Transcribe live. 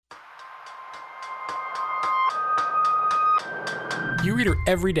You read her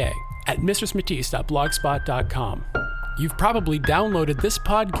every day at mistressmatisse.blogspot.com. You've probably downloaded this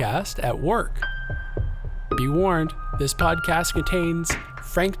podcast at work. Be warned, this podcast contains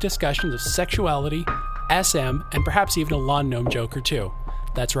frank discussions of sexuality, SM, and perhaps even a lawn gnome joke or two.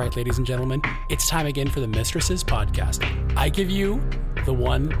 That's right, ladies and gentlemen, it's time again for the Mistresses Podcast. I give you the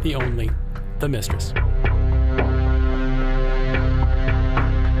one, the only, the Mistress.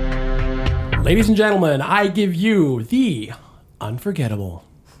 Ladies and gentlemen, I give you the unforgettable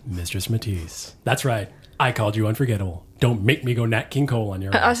Mistress Matisse. That's right, I called you unforgettable. Don't make me go Nat King Cole on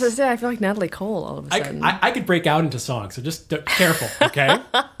your ass. I was going to say, I feel like Natalie Cole all of a sudden. I could break out into song, so just careful, okay?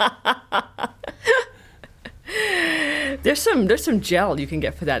 There's some gel you can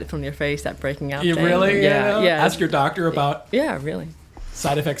get for that from your face, that breaking out You thing. really? Yeah. Ask your doctor about... Yeah, really.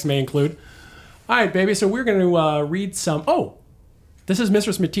 Side effects may include. All right, baby, so we're going to read some... Oh, this is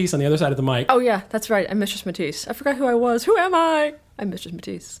Mistress Matisse on the other side of the mic. Oh, yeah, that's right. I'm Mistress Matisse. I forgot who I was. Who am I? I'm Mistress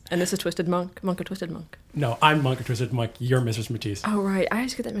Matisse. And this is Twisted Monk. Monk of Twisted Monk. No, I'm Monk of Twisted Monk. You're Mistress Matisse. Oh, right. I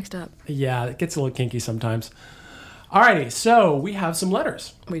always get that mixed up. Yeah, it gets a little kinky sometimes. All righty, so we have some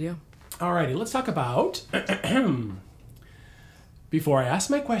letters. We do. All righty, let's talk about... Before I ask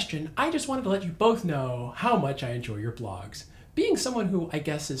my question, I just wanted to let you both know how much I enjoy your blogs. Being someone who I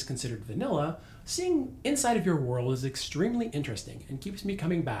guess is considered vanilla, seeing inside of your world is extremely interesting and keeps me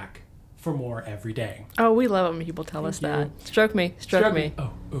coming back for more every day. Oh, we love it when people tell us that. Stroke me. Stroke me.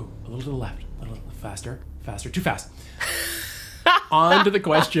 Oh, a little to the left. A little faster. Too fast. On to the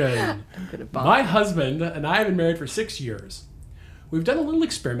question. My husband and I have been married for 6 years. We've done a little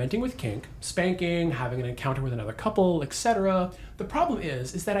experimenting with kink, spanking, having an encounter with another couple, etc. The problem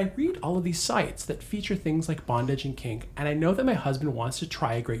is that I read all of these sites that feature things like bondage and kink, and I know that my husband wants to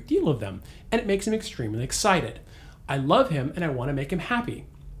try a great deal of them, and it makes him extremely excited. I love him, and I want to make him happy.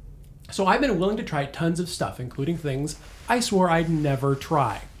 So I've been willing to try tons of stuff, including things I swore I'd never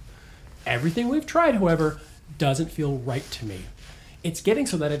try. Everything we've tried, however, doesn't feel right to me. It's getting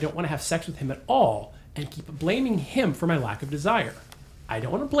so that I don't want to have sex with him at all, and keep blaming him for my lack of desire. I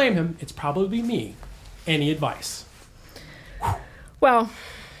don't want to blame him. It's probably me. Any advice? Well,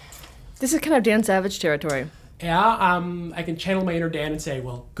 this is kind of Dan Savage territory. Yeah, I can channel my inner Dan and say,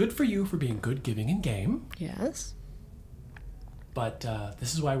 well, good for you for being good, giving, and game. Yes. But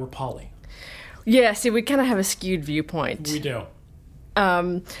this is why we're poly. Yeah, see, we kind of have a skewed viewpoint. We do.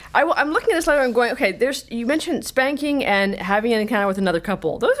 I'm looking at this letter and going, okay, you mentioned spanking and having an encounter with another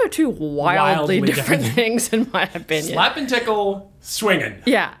couple. Those are two wildly different things, in my opinion. Slap and tickle, swinging.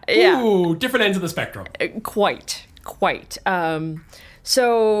 Yeah. Ooh, different ends of the spectrum. Quite.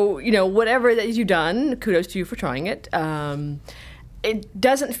 So, whatever that you've done, kudos to you for trying it. It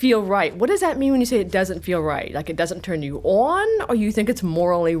doesn't feel right. What does that mean when you say it doesn't feel right? Like it doesn't turn you on, or you think it's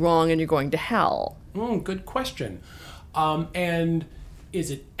morally wrong and you're going to hell? Good question. And is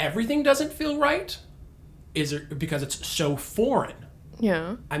it everything doesn't feel right? Is it because it's so foreign?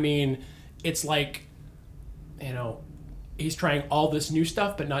 Yeah. I mean, it's like, he's trying all this new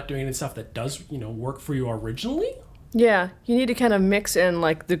stuff, but not doing any stuff that does, work for you originally. Yeah, you need to kind of mix in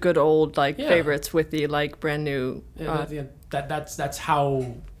like the good old favorites with the brand new. That's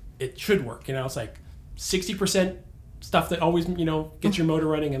how it should work. It's like 60% stuff that always gets your motor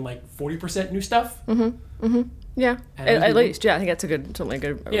running, and like 40% new stuff. Yeah, at least. Yeah, I think that's certainly a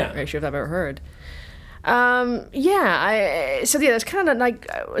good ratio if I've ever heard. There's kind of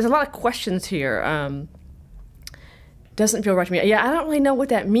there's a lot of questions here. Doesn't feel right to me. Yeah, I don't really know what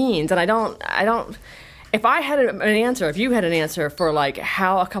that means, and I don't. If I had an answer, if you had an answer for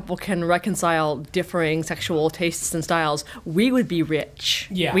how a couple can reconcile differing sexual tastes and styles, we would be rich.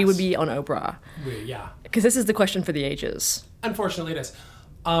 Yes. We would be on Oprah. Yeah. Because this is the question for the ages. Unfortunately, it is.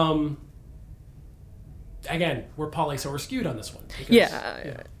 Again, we're poly, so we're skewed on this one. Because,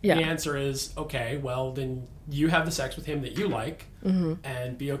 The answer is, okay, well, then you have the sex with him that you like,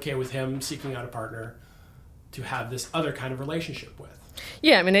 and be okay with him seeking out a partner to have this other kind of relationship with.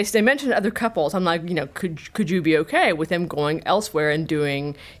 Yeah, I mean, they mentioned other couples. I'm like, could you be okay with them going elsewhere and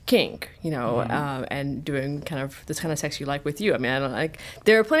doing kink, and doing kind of this kind of sex you like with you? I mean, I don't like.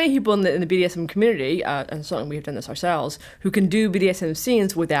 There are plenty of people in the BDSM community, and certainly we've done this ourselves, who can do BDSM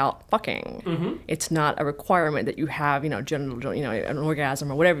scenes without fucking. It's not a requirement that you have, genital, an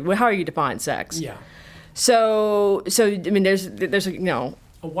orgasm or whatever, however you define sex. Yeah. So I mean, there's a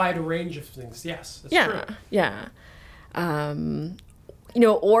wide range of things. Yes, that's true. Yeah.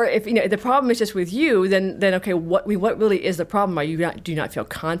 Or if the problem is just with you, then okay, what really is the problem? Do you not feel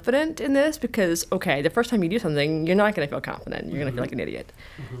confident in this? Because the first time you do something, you're not going to feel confident. You're going to feel like an idiot.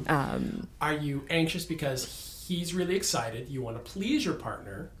 Are you anxious because he's really excited. You want to please your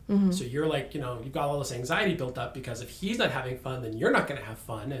partner. So you're like, you've got all this anxiety built up because if he's not having fun, then you're not going to have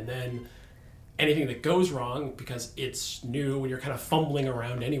fun. And then anything that goes wrong because it's new and you're kind of fumbling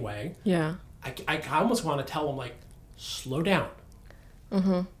around anyway. Yeah. I almost want to tell him, like, slow down.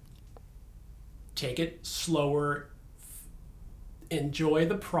 Take it slower. Enjoy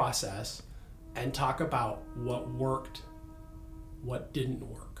the process and talk about what worked, what didn't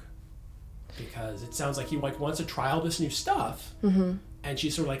work. Because it sounds like he wants to try all this new stuff, and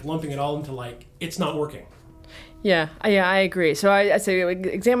she's sort of like lumping it all into like, it's not working. Yeah, I agree. So I say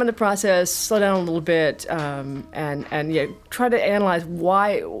examine the process, slow down a little bit, and try to analyze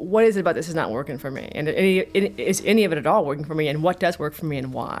what is it about this is not working for me, and is any of it at all working for me, and what does work for me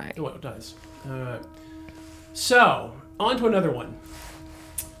and why. What does? So on to another one.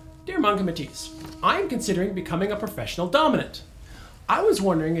 Dear Monk and Matisse, I am considering becoming a professional dominant. I was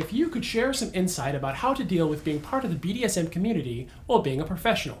wondering if you could share some insight about how to deal with being part of the BDSM community while being a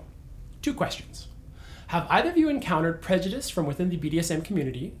professional. 2 questions. Have either of you encountered prejudice from within the BDSM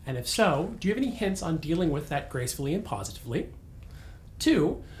community? And if so, do you have any hints on dealing with that gracefully and positively?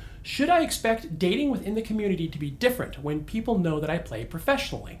 2, should I expect dating within the community to be different when people know that I play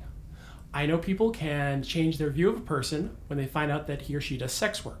professionally? I know people can change their view of a person when they find out that he or she does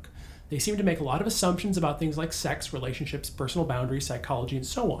sex work. They seem to make a lot of assumptions about things like sex, relationships, personal boundaries, psychology, and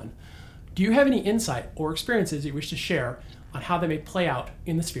so on. Do you have any insight or experiences you wish to share on how they may play out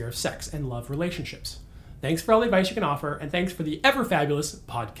in the sphere of sex and love relationships? Thanks for all the advice you can offer, and thanks for the ever-fabulous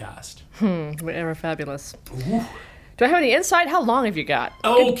podcast. Ever-fabulous. Ooh. Do I have any insight? How long have you got?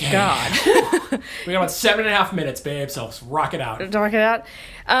 Okay. Good God. We got about 7.5 minutes, babe, so let's rock it out. Rock it out.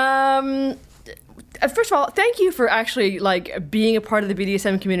 First of all, thank you for actually being a part of the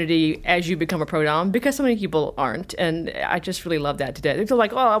BDSM community as you become a pro-dom, because so many people aren't, and I just really love that today. They feel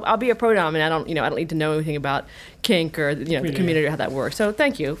like, oh, I'll be a pro-dom, and I don't need to know anything about kink or the community or how that works. So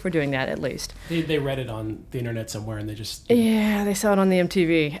thank you for doing that at least. They read it on the internet somewhere, and they just they saw it on the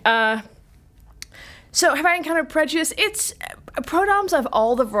MTV. So have I encountered prejudice? It's pro-doms of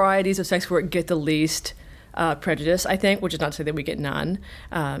all the varieties of sex work get the least prejudice, I think, which is not to say that we get none.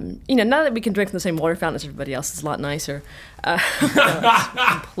 Now that we can drink from the same water fountain as everybody else, it's a lot nicer.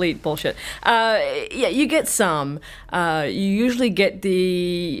 Complete bullshit. You get some. You usually get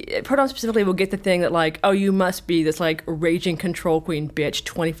pro-dom specifically will get the thing that oh, you must be this raging control queen bitch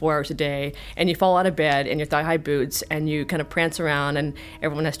 24 hours a day, and you fall out of bed in your thigh-high boots, and you kind of prance around, and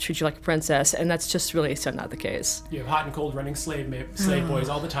everyone has to treat you like a princess, and that's just really so not the case. You have hot and cold running slave boys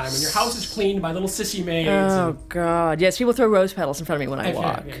all the time, and your house is cleaned by little sissy maids. Oh, God. Yes, people throw rose petals in front of me when I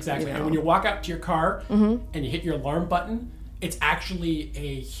walk. Yeah, exactly. And when you walk out to your car and you hit your alarm button, it's actually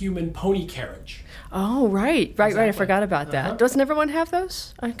a human pony carriage. Oh, right. Exactly. I forgot about that. Doesn't everyone have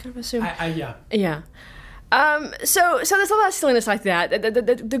those? I kind of assume. Yeah. Yeah. So there's a lot of silliness like that.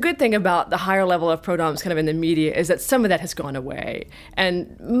 The good thing about the higher level of pro-doms kind of in the media is that some of that has gone away.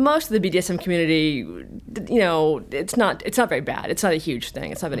 And most of the BDSM community, it's not very bad. It's not a huge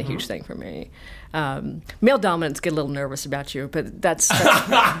thing. It's not been a huge thing for me. Male dominants get a little nervous about you, but that's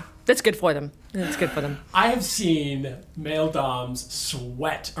good for them. It's good for them. I have seen male doms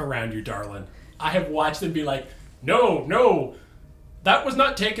sweat around you, darling. I have watched them be like, no, that was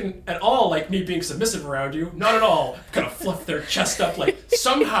not taken at all like me being submissive around you. Not at all. Kind of fluff their chest up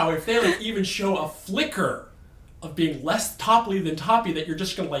somehow if they even show a flicker of being less topply than toppy, that you're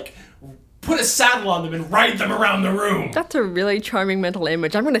just going to put a saddle on them and ride them around the room. That's a really charming mental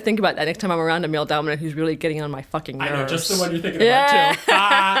image. I'm going to think about that next time I'm around a male dominant who's really getting on my fucking nerves. I know, just the one you're thinking about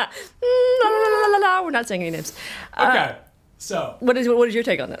too. We're not saying any names. Okay, so what is your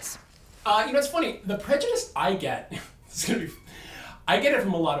take on this? It's funny. The prejudice I get, I get it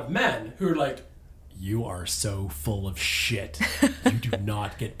from a lot of men who are like, you are so full of shit. You do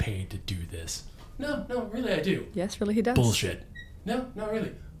not get paid to do this. No, really I do. Yes, really he does. Bullshit. No,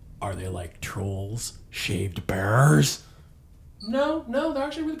 really. Are they like trolls? Shaved bears? No, they're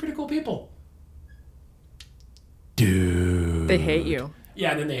actually really pretty cool people. Dude. They hate you.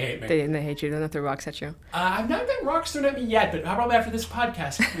 Yeah, and then they hate me. They hate you. They don't throw rocks at you. I've not gotten rocks thrown at me yet, but probably after this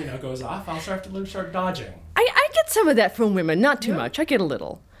podcast goes off, I'll start dodging. I get some of that from women, not too much. I get a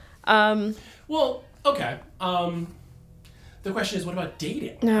little. Well, okay. The question is, what about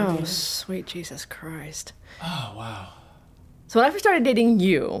dating? No, sweet Jesus Christ. Oh, wow. So when I first started dating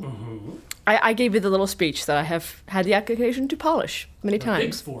you, I gave you the little speech that I have had the occasion to polish many times.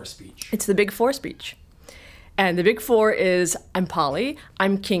 Big Four speech. It's the Big Four speech. And the Big Four is, I'm poly,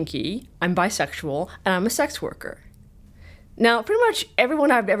 I'm kinky, I'm bisexual, and I'm a sex worker. Now, pretty much everyone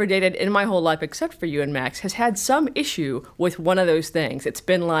I've ever dated in my whole life, except for you and Max, has had some issue with one of those things. It's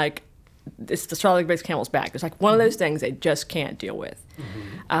been it's the straw that breaks camel's back. It's like one of those things they just can't deal with.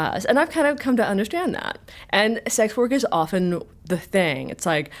 And I've kind of come to understand that. And sex work is often the thing. It's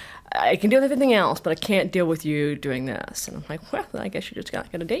like, I can deal with everything else, but I can't deal with you doing this. And I'm like, well, I guess you're just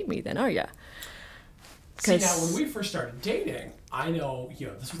not going to date me then, are you? See, now, when we first started dating, I know,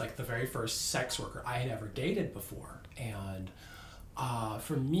 this was like the very first sex worker I had ever dated before. And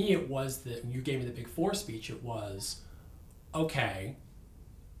for me, it was that when you gave me the Big Four speech, it was, okay,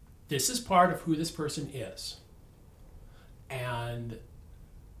 this is part of who this person is. And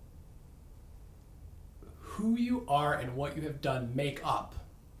who you are and what you have done make up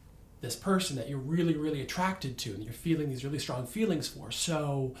this person that you're really, really attracted to and you're feeling these really strong feelings for.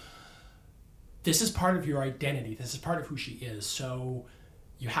 So this is part of your identity. This is part of who she is. So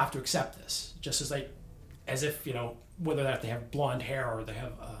you have to accept this. Just as if, whether that they have blonde hair or they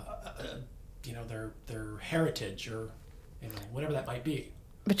have, their heritage or, whatever that might be.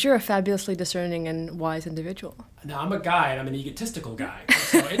 But you're a fabulously discerning and wise individual. Now, I'm a guy, and I'm an egotistical guy.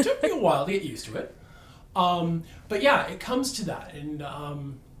 So it took me a while to get used to it. But yeah, it comes to that. And,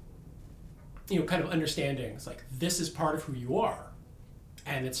 kind of understanding. It's like, this is part of who you are.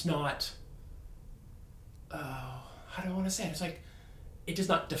 And it's not, how do I want to say it? It's like, it does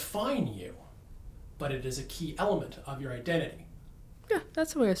not define you, but it is a key element of your identity. Yeah,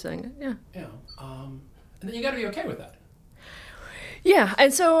 that's the way of saying it, yeah. Yeah. And then you got to be okay with that. Yeah,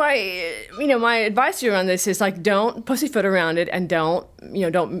 and so my advice to you on this is like, don't pussyfoot around it, and don't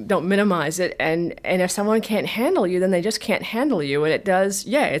minimize it. And if someone can't handle you, then they just can't handle you. And it does,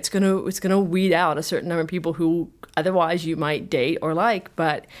 it's gonna weed out a certain number of people who otherwise you might date or like,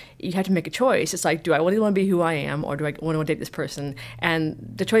 but you have to make a choice. It's like, do I really want to be who I am, or do I want to date this person? And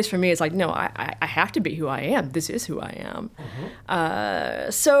the choice for me is like, no, I have to be who I am. This is who I am.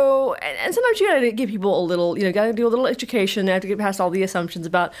 Mm-hmm. So sometimes you gotta give people a little, gotta do a little education. You have to get past all the assumptions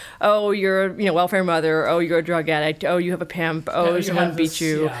about, oh, you're a welfare mother, oh, you're a drug addict, oh, you have a pimp, oh, someone beat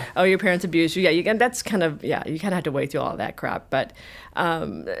you, oh, your parents abused you. Yeah, that's kind of, you kind of have to wade through all of that crap. But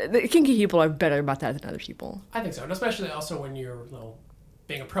the kinky people are better about that than other people. I think so, and especially also when you're,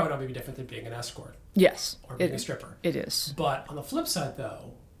 being a pro may be different than being an escort. Yes. Or being a stripper. It is. But on the flip side,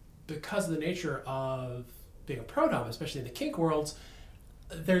 though, because of the nature of being a pro-dom, especially in the kink worlds,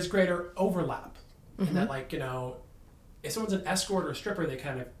 there's greater overlap. Mm-hmm. In that, if someone's an escort or a stripper, they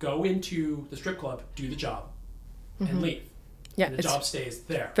kind of go into the strip club, do the job, and leave. Yeah, and the job stays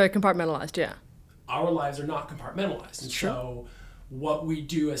there. Very compartmentalized, yeah. Our lives are not compartmentalized. And so what we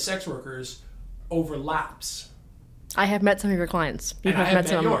do as sex workers overlaps. I have met some of your clients. You have met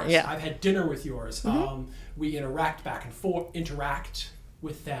some yours. Yeah. I've had dinner with yours. Mm-hmm. We interact back and forth, interact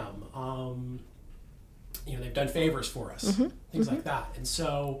with them. They've done favors for us, things like that. And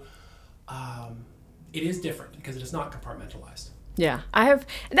so it is different because it is not compartmentalized. Yeah,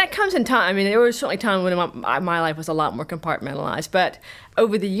 that comes in time. I mean, there was certainly a time when my life was a lot more compartmentalized, but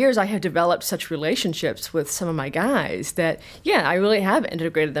over the years I have developed such relationships with some of my guys that, I really have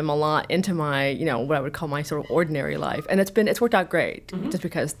integrated them a lot into my, what I would call my sort of ordinary life. And it's worked out great, just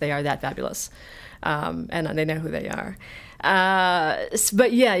because they are that fabulous. And they know who they are.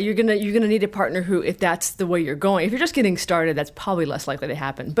 But yeah, you're gonna need a partner who, if that's the way you're going, if you're just getting started, that's probably less likely to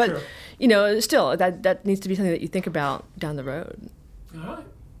happen. But still, that needs to be something that you think about down the road. All right.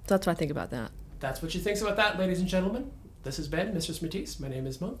 So that's what I think about that. That's what you think about that, ladies and gentlemen. This has been Mistress Matisse. My name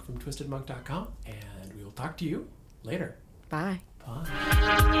is Monk from twistedmonk.com, and we will talk to you later. Bye. Bye.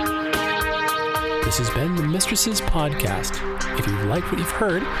 This has been the Mistresses Podcast. If you've liked what you've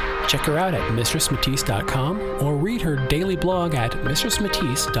heard, check her out at mistressmatisse.com or read her daily blog at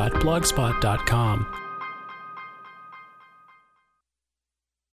mistressmatisse.blogspot.com.